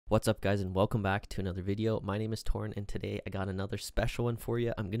What's up guys, and welcome back to another video. My name is Torin, and today I got another special one for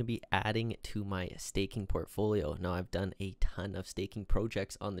you. I'm going to be adding to my staking portfolio. Now, I've done a ton of staking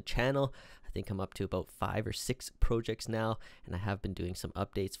projects on the channel. I think I'm up to about 5 or 6 projects now, and I have been doing some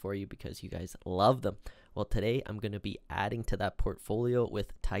updates for you because you guys love them. Well, today I'm going to be adding to that portfolio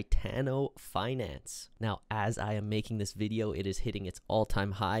with Titano Finance. Now, as I am making this video, it is hitting its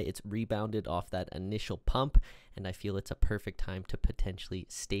all-time high. It's rebounded off that initial pump, and I feel it's a perfect time to potentially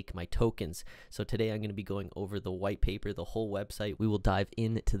stake my tokens. So today I'm going to be going over the white paper, the whole website. We will dive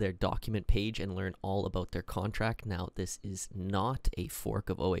into their document page and learn all about their contract. Now, this is not a fork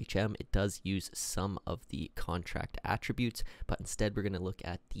of OHM. It does use some of the contract attributes, but instead we're going to look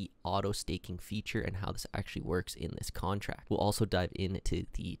at the auto staking feature and how this actually works in this contract. We'll also dive into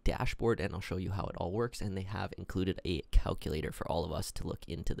the dashboard and I'll show you how it all works, and they have included a calculator for all of us to look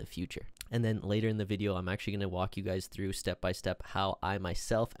into the future. And then later in the video, I'm actually going to walk you guys through step by step how I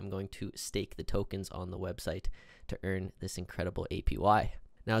myself am going to stake the tokens on the website to earn this incredible APY.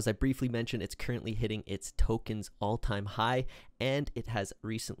 Now, as I briefly mentioned, it's currently hitting its tokens all-time high, and it has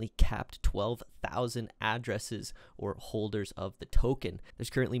recently capped 12,000 addresses or holders of the token.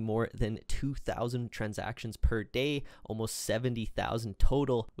 There's currently more than 2,000 transactions per day, almost 70,000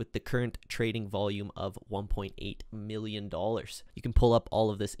 total, with the current trading volume of $1.8 million. You can pull up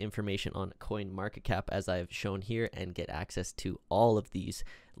all of this information on CoinMarketCap as I've shown here and get access to all of these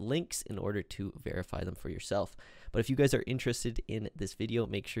links in order to verify them for yourself. But if you guys are interested in this video,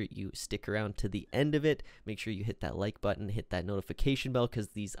 make sure you stick around to the end of it. Make sure you hit that like button, hit that notification bell, because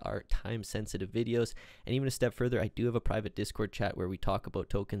these are time sensitive videos. And even a step further, I do have a private Discord chat where we talk about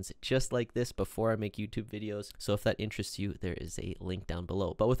tokens just like this before I make YouTube videos. So if that interests you, there is a link down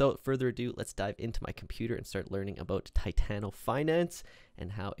below. But without further ado, let's dive into my computer and start learning about Titano Finance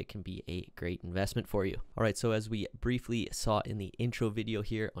and how it can be a great investment for you. All right, so as we briefly saw in the intro video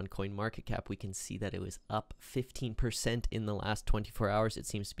here on CoinMarketCap, we can see that it was up 15% in the last 24 hours. It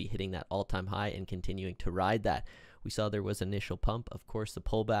seems to be hitting that all-time high and continuing to ride that. We saw there was initial pump, of course, the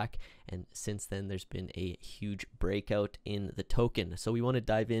pullback, and since then there's been a huge breakout in the token. So we want to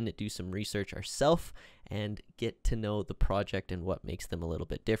dive in and do some research ourselves and get to know the project and what makes them a little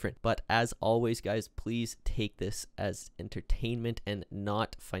bit different. But as always, guys, please take this as entertainment and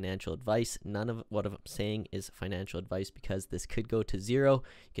not financial advice. None of what I'm saying is financial advice, because this could go to zero.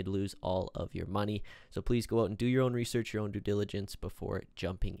 You could lose all of your money. So please go out and do your own research, your own due diligence before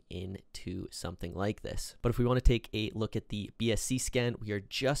jumping into something like this. But if we want to take a look at the BSC scan, we are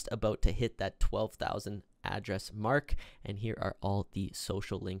just about to hit that 12,000 address mark, and here are all the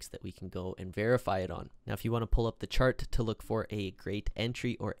social links that we can go and verify it on. Now, if you want to pull up the chart to look for a great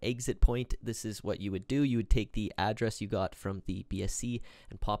entry or exit point, this is what you would do. You would take the address you got from the BSC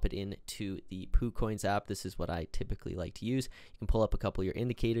and pop it into the PooCoins app. This is what I typically like to use. You can pull up a couple of your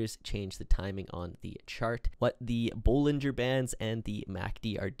indicators, change the timing on the chart, what the Bollinger Bands and the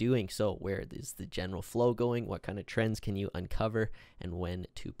MACD are doing. So where is the general flow going? What kind of trends can you uncover, and when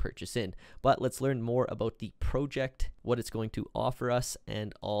to purchase in? But let's learn more about the project, what it's going to offer us,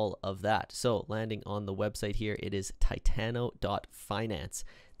 and all of that. So landing on the website here, it is titano.finance,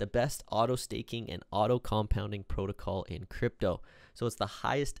 the best auto staking and auto compounding protocol in crypto. So it's the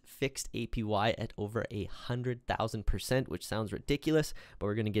highest fixed APY at over 100,000%, which sounds ridiculous, but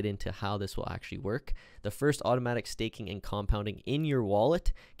we're going to get into how this will actually work. The first automatic staking and compounding in your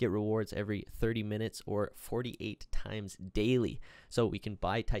wallet, get rewards every 30 minutes or 48 times daily. So we can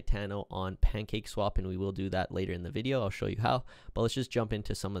buy Titano on PancakeSwap, and we will do that later in the video. I'll show you how, but let's just jump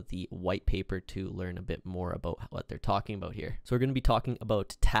into some of the white paper to learn a bit more about what they're talking about here. So we're going to be talking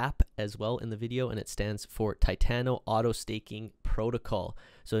about TAP as well in the video, and it stands for Titano Auto Staking Protocol.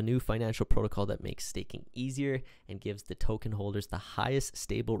 So a new financial protocol that makes staking easier and gives the token holders the highest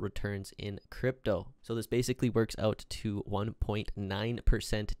stable returns in crypto. So this basically works out to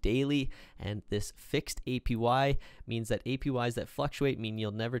 1.9% daily, and this fixed APY means that APYs that fluctuate mean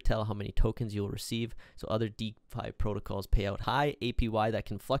you'll never tell how many tokens you'll receive. So other DeFi protocols pay out high APY that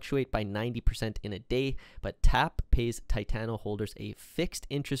can fluctuate by 90% in a day, but TAP pays Titano holders a fixed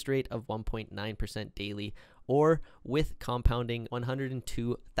interest rate of 1.9% daily, or with compounding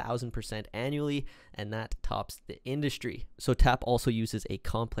 102,000% annually, and that tops the industry. So TAP also uses a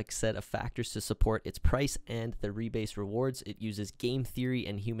complex set of factors to support its price and the rebase rewards. It uses game theory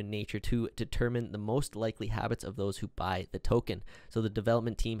and human nature to determine the most likely habits of those who buy the token. So the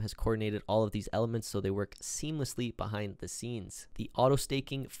development team has coordinated all of these elements so they work seamlessly behind the scenes. The auto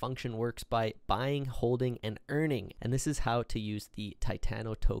staking function works by buying, holding, and earning, and this is how to use the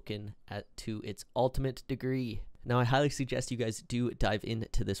Titano token to its ultimate degree. Now, I highly suggest you guys do dive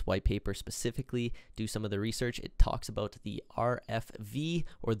into this white paper specifically, do some of the research. It talks about the RFV,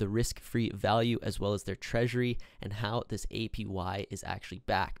 or the risk-free value, as well as their treasury and how this APY is actually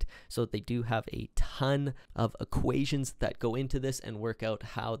backed. So they do have a ton of equations that go into this and work out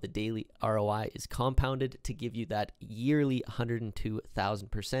how the daily ROI is compounded to give you that yearly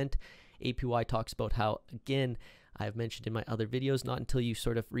 102,000%. APY talks about how, again, I've mentioned in my other videos, not until you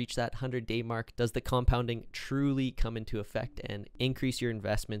sort of reach that 100-day mark does the compounding truly come into effect and increase your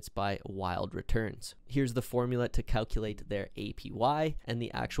investments by wild returns. Here's the formula to calculate their APY and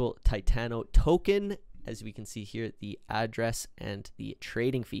the actual Titano token. As we can see here, the address and the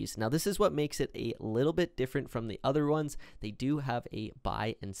trading fees. Now, this is what makes it a little bit different from the other ones. They do have a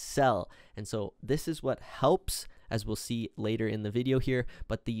buy and sell. And so this is what helps, as we'll see later in the video here.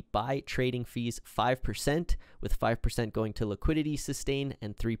 But the buy trading fees, 5%, with 5% going to liquidity sustain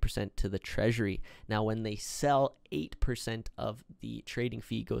and 3% to the treasury. Now, when they sell, 8% of the trading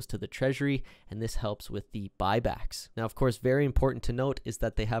fee goes to the treasury, and this helps with the buybacks. Now, of course, very important to note is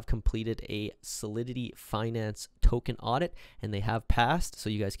that they have completed a Solidity Finance token audit, and they have passed, so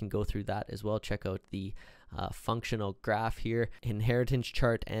you guys can go through that as well. Check out the functional graph here, inheritance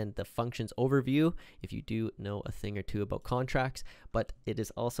chart, and the functions overview if you do know a thing or two about contracts. But it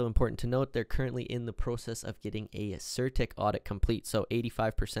is also important to note they're currently in the process of getting a CertiK audit complete, so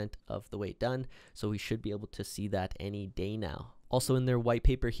 85% of the way done, so we should be able to see that any day now. Also in their white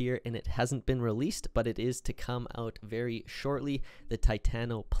paper here, and it hasn't been released, but it is to come out very shortly, the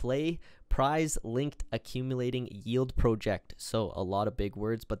Titano Play prize linked accumulating yield project. So a lot of big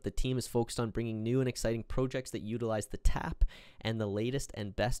words, but the team is focused on bringing new and exciting projects that utilize the TAP and the latest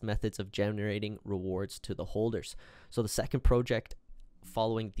and best methods of generating rewards to the holders. So the second project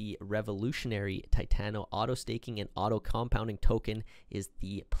following the revolutionary Titano auto staking and auto compounding token is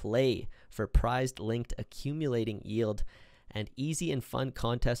the Play for prize linked accumulating yield and easy and fun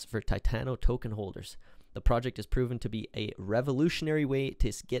contests for Titano token holders. The project has proven to be a revolutionary way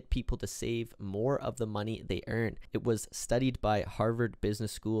to get people to save more of the money they earn. It was studied by Harvard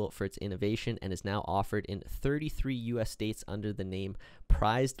Business School for its innovation and is now offered in 33 US states under the name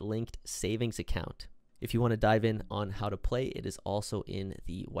Prized Linked Savings Account. If you want to dive in on how to play, it is also in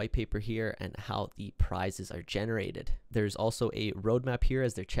the white paper here and how the prizes are generated. There's also a roadmap here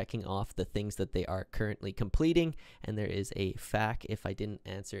as they're checking off the things that they are currently completing, and there is a FAQ if I didn't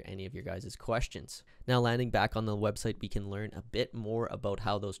answer any of your guys' questions. Now, landing back on the website, we can learn a bit more about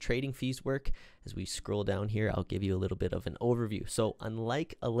how those trading fees work. As we scroll down here, I'll give you a little bit of an overview. So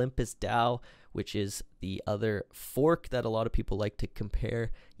unlike Olympus DAO, which is the other fork that a lot of people like to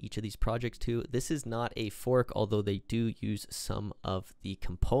compare each of these projects to, this is not a fork, although they do use some of the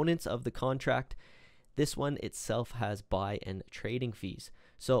components of the contract. This one itself has buy and trading fees.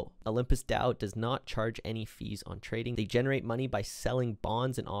 So Olympus DAO does not charge any fees on trading. They generate money by selling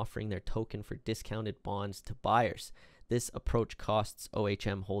bonds and offering their token for discounted bonds to buyers. This approach costs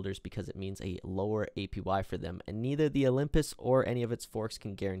OHM holders because it means a lower APY for them, and neither the Olympus or any of its forks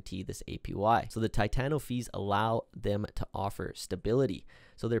can guarantee this APY. So the Titano fees allow them to offer stability.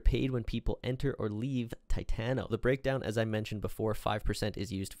 So they're paid when people enter or leave Titano. The breakdown, as I mentioned before, 5%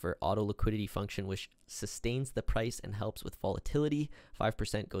 is used for auto liquidity function, which sustains the price and helps with volatility.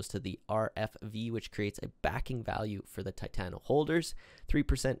 5% goes to the RFV, which creates a backing value for the Titano holders.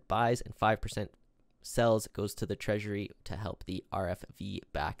 3% buys and 5% sells goes to the treasury to help the RFV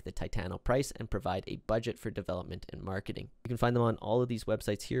back the Titano price and provide a budget for development and marketing. You can find them on all of these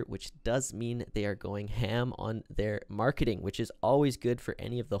websites here, which does mean they are going ham on their marketing, which is always good for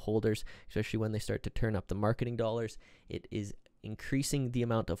any of the holders, especially when they start to turn up the marketing dollars. It is increasing the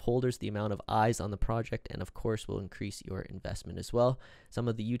amount of holders, the amount of eyes on the project, and of course will increase your investment as well. Some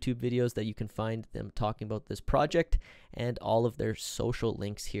of the YouTube videos that you can find them talking about this project and all of their social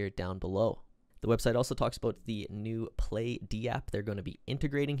links here down below. The website also talks about the new Play D app they're going to be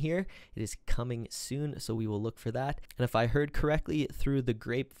integrating here. It is coming soon, so we will look for that. And if I heard correctly through the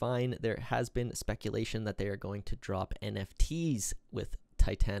grapevine, there has been speculation that they are going to drop NFTs with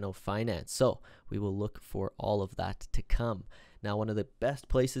Titano Finance. So we will look for all of that to come. Now, one of the best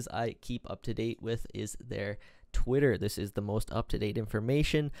places I keep up to date with is their Twitter. This is the most up-to-date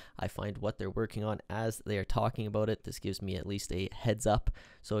information. I find what they're working on as they are talking about it. This gives me at least a heads up.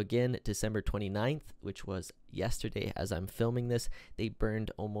 So again, December 29th, which was yesterday as I'm filming this, they burned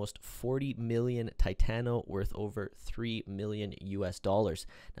almost 40 million Titano, worth over $3 million US.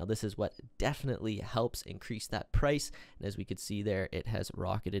 Now this is what definitely helps increase that price. And as we could see there, it has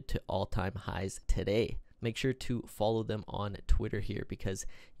rocketed to all-time highs today. Make sure to follow them on Twitter here because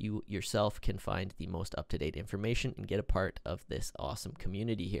you yourself can find the most up-to-date information and get a part of this awesome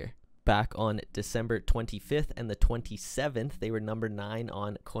community here. back on December 25th and the 27th. They were number 9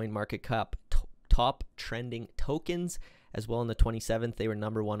 on CoinMarketCap top trending tokens. As well, on the 27th, they were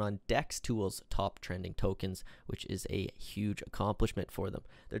number 1 on Dex Tools top trending tokens, which is a huge accomplishment for them.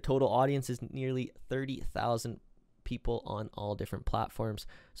 Their total audience is nearly 30,000 people on all different platforms.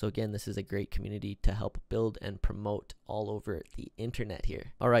 So again, this is a great community to help build and promote all over the internet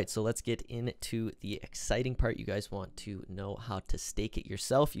here. All right, so let's get into the exciting part. You guys want to know how to stake it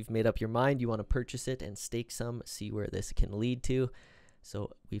yourself. You've made up your mind. You want to purchase it and stake some, see where this can lead to.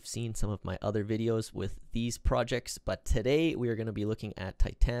 So we've seen some of my other videos with these projects, but today we are going to be looking at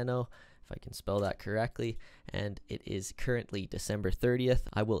Titano, if I can spell that correctly, and it is currently December 30th.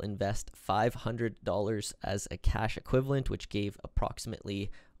 I will invest $500 as a cash equivalent, which gave approximately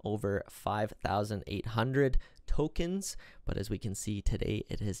over 5,800 tokens, but as we can see today,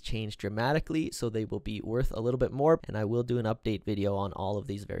 it has changed dramatically, so they will be worth a little bit more, and I will do an update video on all of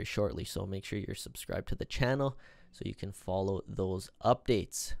these very shortly, so make sure you're subscribed to the channel so you can follow those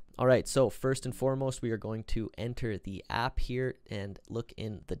updates. All right, so first and foremost, we are going to enter the app here and look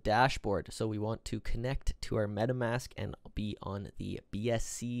in the dashboard. So we want to connect to our MetaMask and be on the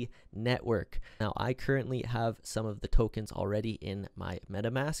BSC network. Now, I currently have some of the tokens already in my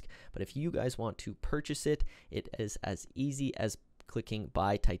MetaMask, but if you guys want to purchase it, it is as easy as clicking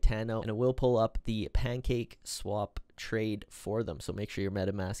buy Titano, and it will pull up the pancake swap trade for them. So make sure your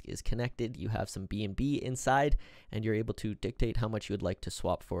MetaMask is connected, you have some BNB inside, and you're able to dictate how much you would like to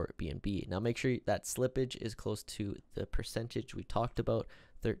swap for BNB. Now make sure that slippage is close to the percentage we talked about,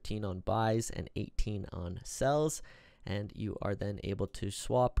 13 on buys and 18 on sells, and you are then able to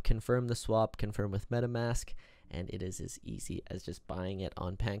swap, confirm the swap, confirm with MetaMask, and it is as easy as just buying it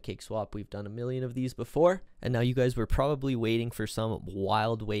on PancakeSwap. We've done a million of these before, and now you guys were probably waiting for some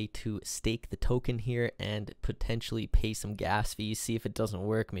wild way to stake the token here and potentially pay some gas fees, see if it doesn't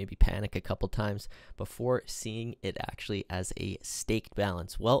work, maybe panic a couple times before seeing it actually as a staked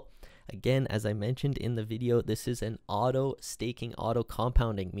balance. Well, again, as I mentioned in the video, this is an auto staking, auto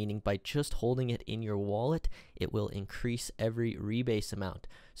compounding, meaning by just holding it in your wallet, it will increase every rebase amount.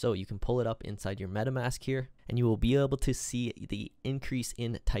 So you can pull it up inside your MetaMask here, and you will be able to see the increase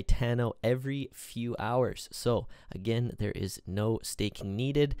in Titano every few hours. So again, there is no staking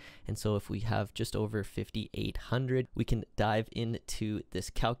needed. And so if we have just over 5,800, we can dive into this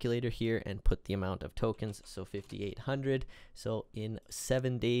calculator here and put the amount of tokens. So 5,800. So in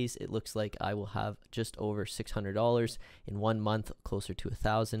 7 days, it looks like I will have just over $600. In 1 month, closer to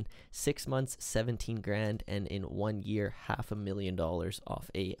 1,000. 6 months, 17 grand, and in 1 year, $500,000 off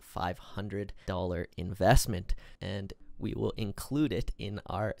a $500 investment. And we will include it in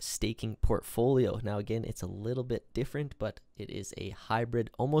our staking portfolio. Now again, it's a little bit different, but it is a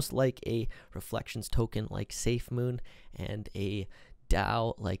hybrid, almost like a reflections token like SafeMoon and a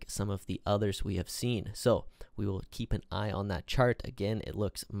DAO like some of the others we have seen. So we will keep an eye on that chart. Again, it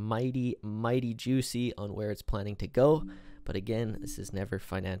looks mighty juicy on where it's planning to go. But again, this is never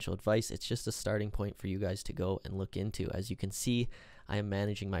financial advice. It's just a starting point for you guys to go and look into. As you can see, I am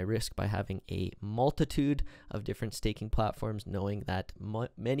managing my risk by having a multitude of different staking platforms, knowing that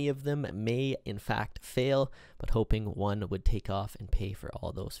many of them may in fact fail, but hoping one would take off and pay for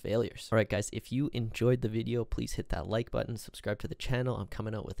all those failures. All right, guys, if you enjoyed the video, please hit that like button, subscribe to the channel. I'm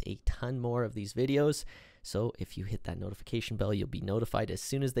coming out with a ton more of these videos. So if you hit that notification bell, you'll be notified as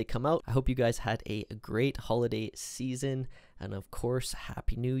soon as they come out. I hope you guys had a great holiday season. And of course,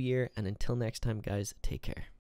 Happy New Year. And until next time, guys, take care.